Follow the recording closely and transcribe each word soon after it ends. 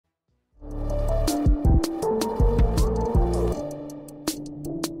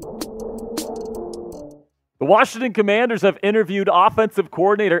Washington Commanders have interviewed offensive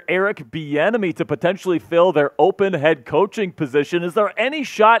coordinator Eric Bieniemy to potentially fill their open head coaching position. Is there any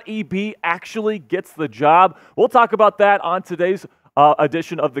shot EB actually gets the job? We'll talk about that on today's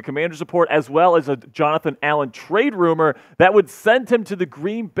edition of the Commanders Report, as well as a Jonathan Allen trade rumor that would send him to the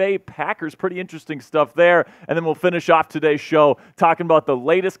Green Bay Packers. Pretty interesting stuff there. And then we'll finish off today's show talking about the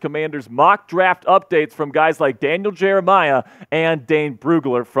latest Commanders mock draft updates from guys like Daniel Jeremiah and Dane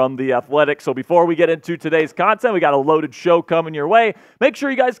Brugler from The Athletic. So before we get into today's content, we got a loaded show coming your way. Make sure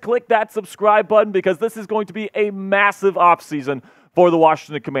you guys click that subscribe button because this is going to be a massive offseason for the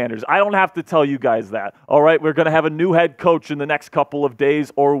Washington Commanders. I don't have to tell you guys that, all right? We're going to have a new head coach in the next couple of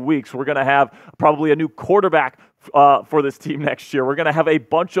days or weeks. We're going to have probably a new quarterback for this team next year. We're going to have a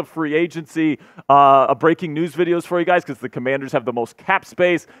bunch of free agency breaking news videos for you guys because the Commanders have the most cap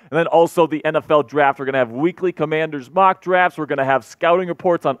space. And then also the NFL draft. We're going to have weekly Commanders mock drafts. We're going to have scouting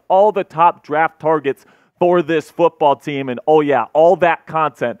reports on all the top draft targets for this football team. And oh yeah, all that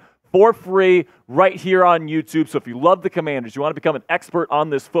content for free right here on YouTube. So if you love the Commanders, you want to become an expert on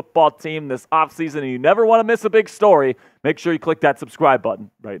this football team this offseason, and you never want to miss a big story, make sure you click that subscribe button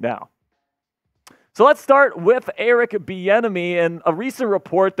right now. So let's start with Eric Bieniemy and a recent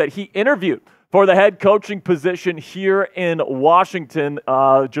report that he interviewed for the head coaching position here in Washington.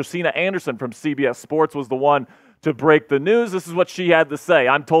 Josina Anderson from CBS Sports was the one to break the news. This is what she had to say.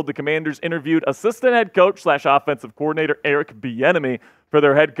 I'm told the Commanders interviewed assistant head coach / offensive coordinator Eric Bieniemy for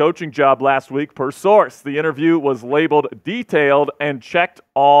their head coaching job last week per source. The interview was labeled detailed and checked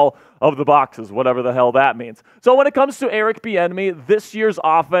all of the boxes, whatever the hell that means. So when it comes to Eric Bieniemy, this year's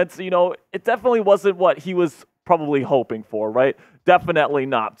offense, it definitely wasn't what he was probably hoping for, right? Definitely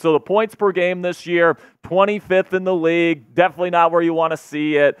not. So the points per game this year, 25th in the league, definitely not where you want to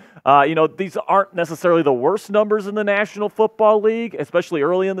see it. These aren't necessarily the worst numbers in the National Football League, especially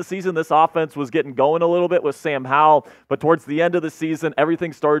early in the season. This offense was getting going a little bit with Sam Howell, but towards the end of the season,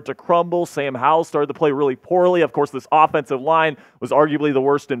 everything started to crumble. Sam Howell started to play really poorly. Of course, this offensive line was arguably the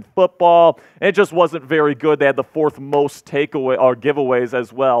worst in football, and it just wasn't very good. They had the fourth most giveaways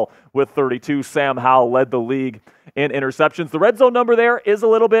as well with 32. Sam Howell led the league in interceptions. The red zone number there is a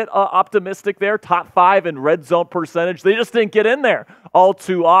little bit optimistic there. Top 5 in red zone percentage. They just didn't get in there all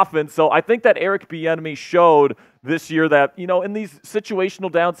too often. So I think that Eric Bieniemy showed this year that, in these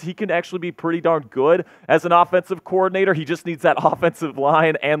situational downs, he can actually be pretty darn good as an offensive coordinator. He just needs that offensive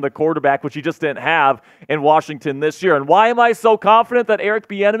line and the quarterback, which he just didn't have in Washington this year. And why am I so confident that Eric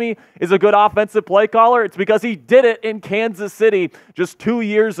Bieniemy is a good offensive play caller? It's because he did it in Kansas City just 2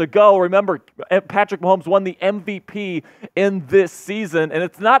 years ago. Remember, Patrick Mahomes won the MVP in this season, and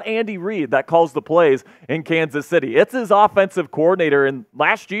it's not Andy Reid that calls the plays in Kansas City. It's his offensive coordinator. And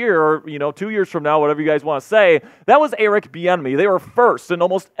last year, or 2 years from now, whatever you guys want to say, that was Eric Bieniemy. They were first in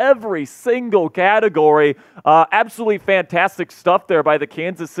almost every single category. Absolutely fantastic stuff there by the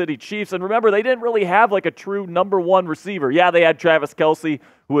Kansas City Chiefs. And remember, they didn't really have like a true number one receiver. Yeah, they had Travis Kelce,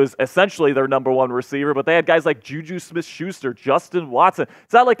 who was essentially their number one receiver, but they had guys like Juju Smith-Schuster, Justin Watson.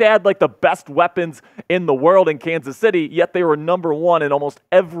 It's not like they had like the best weapons in the world in Kansas City, yet they were number one in almost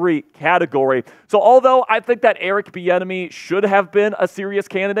every category. So although I think that Eric Bieniemy should have been a serious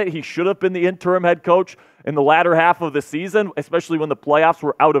candidate, he should have been the interim head coach in the latter half of the season, especially when the playoffs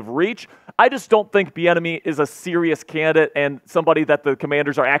were out of reach, I just don't think Bieniemy is a serious candidate and somebody that the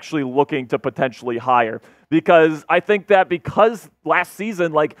Commanders are actually looking to potentially hire. Because I think that because last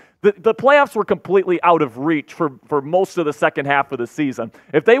season, the playoffs were completely out of reach for most of the second half of the season.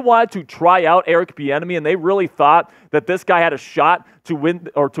 If they wanted to try out Eric Bieniemy and they really thought that this guy had a shot to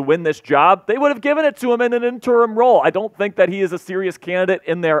win this job, they would have given it to him in an interim role. I don't think that he is a serious candidate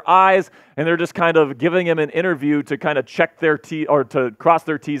in their eyes, and they're just kind of giving him an interview to kind of check their T or to cross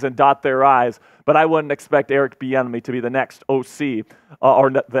their T's and dot their I's. But I wouldn't expect Eric Bieniemy to be the next OC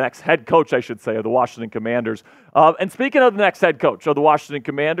or the next head coach, I should say, of the Washington Commanders. And speaking of the next head coach of the Washington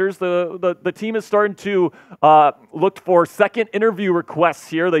Commanders, the team is starting to look for second interview requests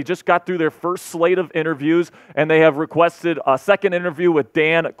here. They just got through their first slate of interviews, and they have requested a second interview with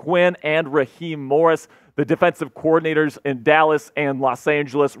Dan, Quinn, and Raheem Morris, the defensive coordinators in Dallas and Los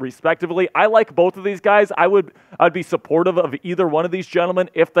Angeles, respectively. I like both of these guys. I'd be supportive of either one of these gentlemen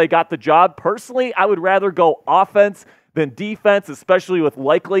if they got the job. Personally, I would rather go offense than defense, especially with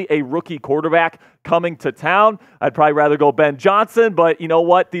likely a rookie quarterback coming to town. I'd probably rather go Ben Johnson, but you know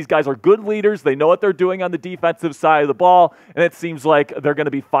what? These guys are good leaders. They know what they're doing on the defensive side of the ball, and it seems like they're going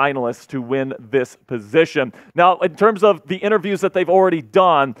to be finalists to win this position. Now, in terms of the interviews that they've already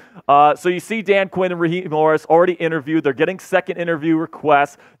done, so you see Dan Quinn and Raheem Morris already interviewed. They're getting second interview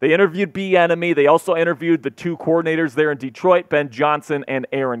requests. They interviewed Bieniemy. They also interviewed the two coordinators there in Detroit, Ben Johnson and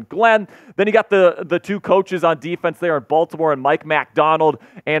Aaron Glenn. Then you got the two coaches on defense there in Baltimore, and Mike McDonald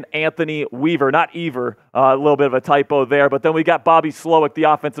and Anthony Weaver. Not Ever, a little bit of a typo there. But then we got Bobby Slowick, the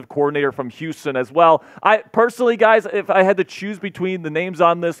offensive coordinator from Houston as well. I personally, guys, if I had to choose between the names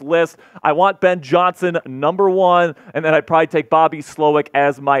on this list, I want Ben Johnson number one, and then I'd probably take Bobby Slowick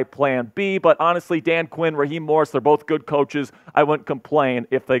as my plan B. But honestly, Dan Quinn, Raheem Morris, they're both good coaches. I wouldn't complain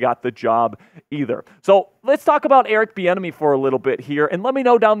if they got the job either. So let's talk about Eric Bieniemy for a little bit here, and let me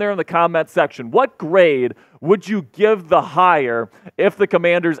know down there in the comment section, what grade would you give the hire if the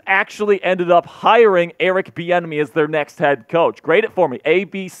Commanders actually ended up hiring Eric Bieniemy as their next head coach? Grade it for me, A,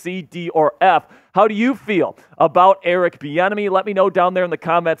 B, C, D, or F. How do you feel about Eric Bieniemy? Let me know down there in the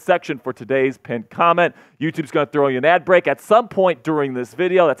comment section for today's pinned comment. YouTube's going to throw you an ad break at some point during this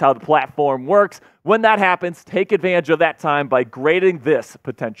video. That's how the platform works. When that happens, take advantage of that time by grading this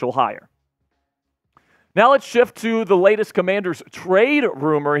potential hire. Now let's shift to the latest Commanders trade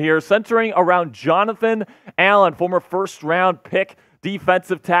rumor here, centering around Jonathan Allen, former first-round pick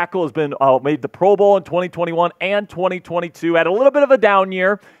defensive tackle, has been made the Pro Bowl in 2021 and 2022. Had a little bit of a down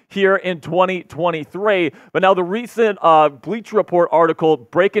year here in 2023. But now the recent Bleacher Report article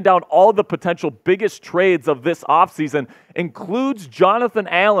breaking down all the potential biggest trades of this offseason includes Jonathan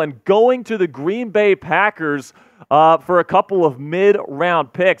Allen going to the Green Bay Packers for a couple of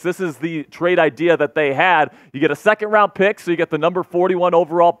mid-round picks. This is the trade idea that they had. You get a second-round pick, so you get the number 41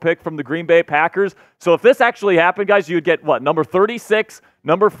 overall pick from the Green Bay Packers. So if this actually happened, guys, you would get, what, number 36,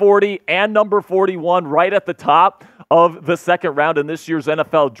 number 40, and number 41 right at the top of the second round in this year's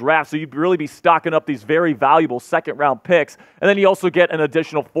NFL draft. So you'd really be stocking up these very valuable second-round picks. And then you also get an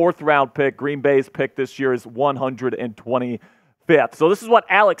additional fourth-round pick. Green Bay's pick this year is 125th. So this is what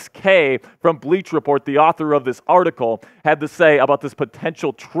Alex K. from Bleacher Report, the author of this article, had to say about this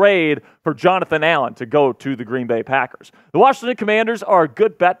potential trade for Jonathan Allen to go to the Green Bay Packers. The Washington Commanders are a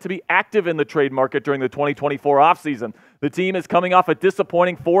good bet to be active in the trade market during the 2024 offseason. The team is coming off a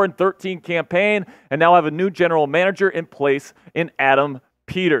disappointing 4-13 campaign and now have a new general manager in place in Adam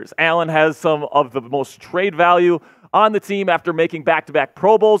Peters. Allen has some of the most trade value on the team after making back-to-back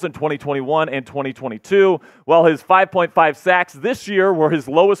Pro Bowls in 2021 and 2022. While his 5.5 sacks this year were his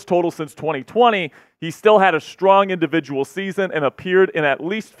lowest total since 2020, he still had a strong individual season and appeared in at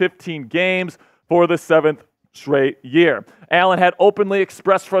least 15 games for the seventh straight year. Allen had openly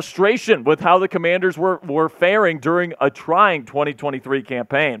expressed frustration with how the Commanders were faring during a trying 2023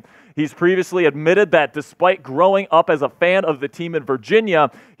 campaign. He's previously admitted that despite growing up as a fan of the team in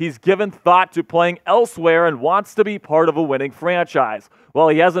Virginia, he's given thought to playing elsewhere and wants to be part of a winning franchise. While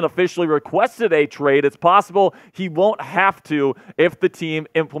he hasn't officially requested a trade, it's possible he won't have to if the team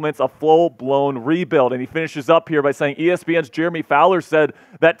implements a full-blown rebuild. And he finishes up here by saying ESPN's Jeremy Fowler said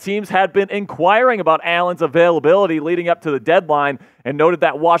that teams had been inquiring about Allen's availability leading up to the deadline and noted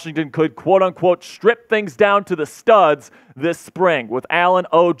that Washington could, quote-unquote, strip things down to the studs this spring, with Allen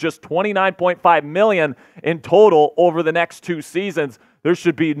owed just $29.5 million in total over the next two seasons. There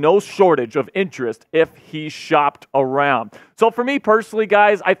should be no shortage of interest if he shopped around. So for me personally,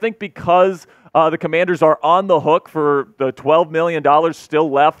 guys, I think because the Commanders are on the hook for the $12 million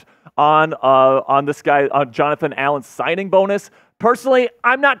still left on this guy, on Jonathan Allen's signing bonus, personally,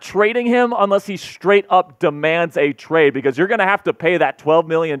 I'm not trading him unless he straight up demands a trade, because you're going to have to pay that $12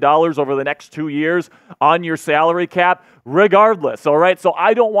 million over the next 2 years on your salary cap regardless, all right? So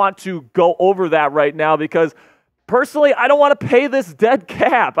I don't want to go over that right now because personally, I don't want to pay this dead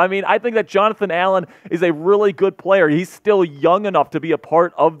cap. I mean, I think that Jonathan Allen is a really good player. He's still young enough to be a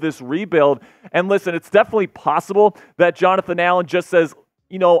part of this rebuild. And listen, it's definitely possible that Jonathan Allen just says,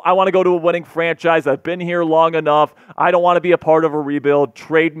 you know, I want to go to a winning franchise. I've been here long enough. I don't want to be a part of a rebuild.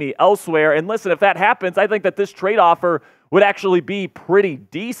 Trade me elsewhere. And listen, if that happens, I think that this trade offer would actually be pretty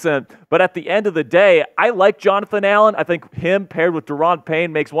decent. But at the end of the day, I like Jonathan Allen. I think him paired with Daron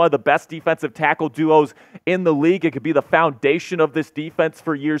Payne makes one of the best defensive tackle duos in the league. It could be the foundation of this defense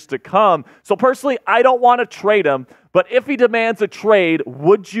for years to come. So personally, I don't want to trade him. But if he demands a trade,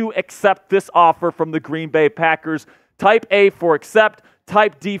 would you accept this offer from the Green Bay Packers? Type A for accept.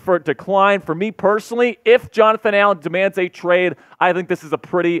 Type D for decline. For me personally, if Jonathan Allen demands a trade, I think this is a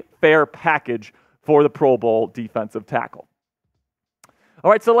pretty fair package for the Pro Bowl defensive tackle. All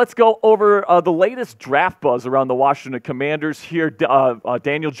right, so let's go over the latest draft buzz around the Washington Commanders here.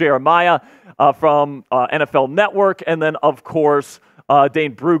 Daniel Jeremiah from NFL Network, and then, of course,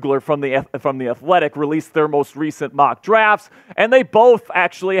 Dane Brugler from the Athletic released their most recent mock drafts, and they both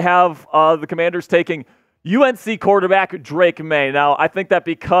actually have the Commanders taking UNC quarterback Drake Maye. Now, I think that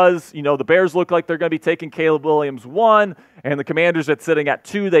because, the Bears look like they're going to be taking Caleb Williams 1, and the Commanders are sitting at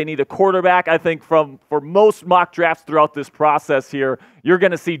 2, they need a quarterback. I think for most mock drafts throughout this process here, you're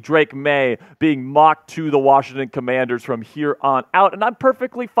going to see Drake Maye being mocked to the Washington Commanders from here on out, and I'm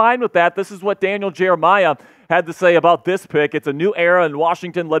perfectly fine with that. This is what Daniel Jeremiah had to say about this pick. It's a new era in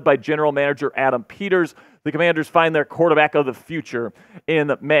Washington led by general manager Adam Peters. The Commanders find their quarterback of the future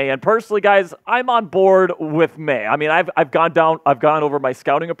in Maye. And personally, guys, I'm on board with Maye. I mean, I've gone over my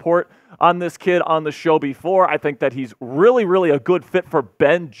scouting report on this kid on the show before. I think that he's really, really a good fit for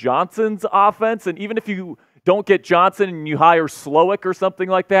Ben Johnson's offense. And even if you don't get Johnson and you hire Slowick or something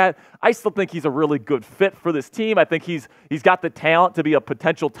like that, I still think he's a really good fit for this team. I think he's got the talent to be a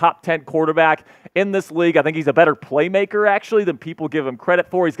potential top 10 quarterback in this league. I think he's a better playmaker, actually, than people give him credit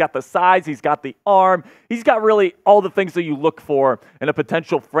for. He's got the size. He's got the arm. He's got really all the things that you look for in a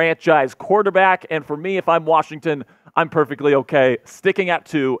potential franchise quarterback. And for me, if I'm Washington, I'm perfectly okay sticking at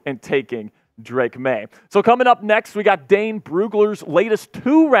 2 and taking Drake Maye. So coming up next, we got Dane Brugler's latest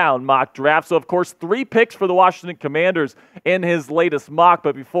 2-round mock draft. So, of course, 3 picks for the Washington Commanders in his latest mock.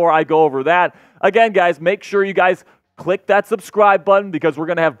 But before I go over that, again, guys, make sure you guys click that subscribe button because we're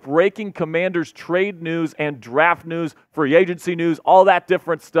going to have breaking Commanders trade news and draft news, free agency news, all that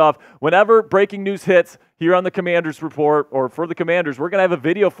different stuff. Whenever breaking news hits here on the Commanders Report or for the Commanders, we're going to have a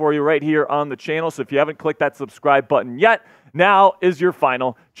video for you right here on the channel. So if you haven't clicked that subscribe button yet, now is your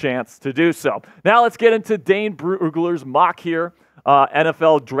final chance to do so. Now let's get into Dane Brugler's mock here,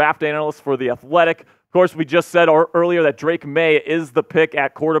 NFL draft analyst for The Athletic. Of course, we just said earlier that Drake Maye is the pick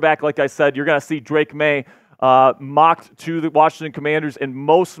at quarterback. Like I said, you're going to see Drake Maye mocked to the Washington Commanders in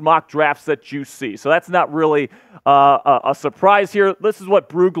most mock drafts that you see. So that's not really a surprise here. This is what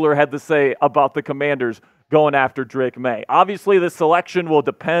Brugler had to say about the Commanders going after Drake Maye. Obviously, the selection will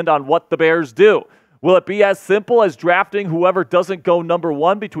depend on what the Bears do. Will it be as simple as drafting whoever doesn't go number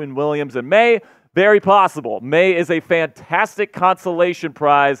 1 between Williams and Maye? Very possible. Maye is a fantastic consolation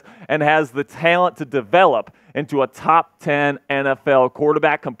prize and has the talent to develop into a top 10 NFL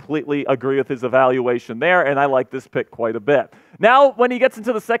quarterback. Completely agree with his evaluation there, and I like this pick quite a bit. Now, when he gets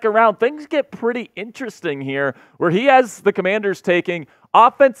into the second round, things get pretty interesting here, where he has the Commanders taking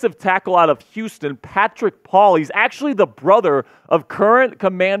offensive tackle out of Houston, Patrick Paul. He's actually the brother of current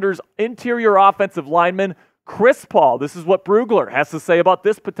Commanders interior offensive lineman Chris Paul. This is what Brugler has to say about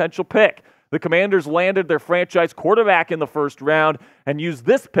this potential pick. The Commanders landed their franchise quarterback in the first round and used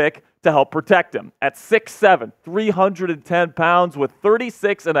this pick to help protect him. At 6'7", 310 pounds with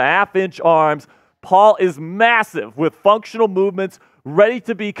 36.5-inch arms, Paul is massive with functional movements, ready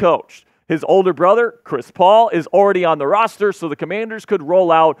to be coached. His older brother, Chris Paul, is already on the roster, so the Commanders could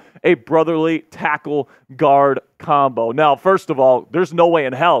roll out a brotherly tackle guard combo. Now, first of all, there's no way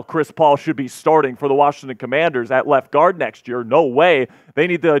in hell Chris Paul should be starting for the Washington Commanders at left guard next year. No way. They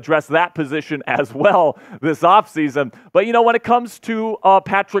need to address that position as well this offseason. But, when it comes to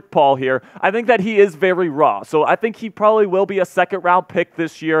Patrick Paul here, I think that he is very raw. So I think he probably will be a second-round pick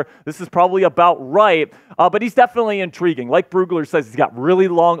this year. This is probably about right. But he's definitely intriguing. Like Brugler says, he's got really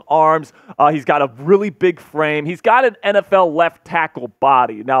long arms. He's got a really big frame. He's got an NFL left tackle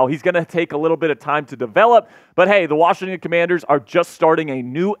body. Now, he's going to take a little bit of time to develop. But hey, the Washington Commanders are just starting a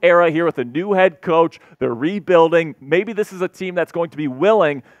new era here with a new head coach. They're rebuilding. Maybe this is a team that's going to be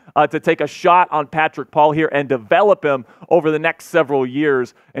willing to take a shot on Patrick Paul here and develop him over the next several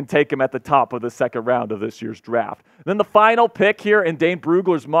years and take him at the top of the second round of this year's draft. And then the final pick here in Dane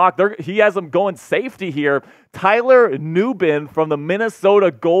Brugler's mock, he has him going safety here. Tyler Nubin from the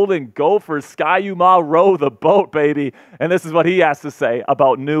Minnesota Golden Gophers. Ski-U-Mah row the boat, baby. And this is what he has to say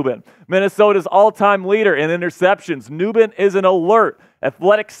about Nubin. Minnesota's all-time leader in interceptions. Nubin is an alert,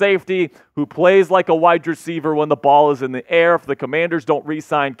 athletic safety who plays like a wide receiver when the ball is in the air. If the Commanders don't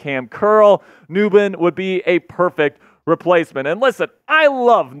re-sign Cam Curl, Nubin would be a perfect replacement. And listen, I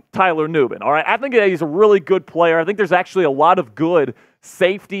love Tyler Nubin, all right? I think he's a really good player. I think there's actually a lot of good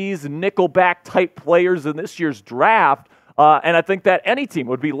safeties, nickelback type players in this year's draft. And I think that any team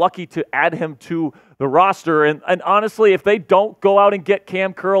would be lucky to add him to the roster. And honestly, if they don't go out and get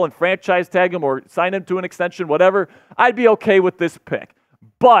Cam Curl and franchise tag him or sign him to an extension, whatever, I'd be okay with this pick.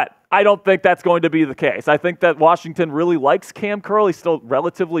 But I don't think that's going to be the case. I think that Washington really likes Cam Curl. He's still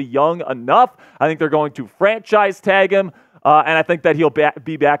relatively young enough. I think they're going to franchise tag him. And I think that he'll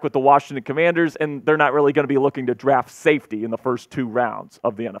be back with the Washington Commanders, and they're not really going to be looking to draft safety in the first 2 rounds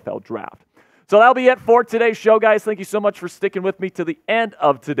of the NFL draft. So that'll be it for today's show, guys. Thank you so much for sticking with me to the end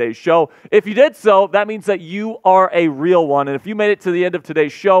of today's show. If you did so, that means that you are a real one. And if you made it to the end of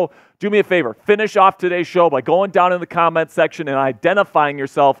today's show, do me a favor. Finish off today's show by going down in the comments section and identifying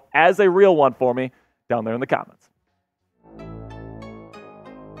yourself as a real one for me down there in the comments.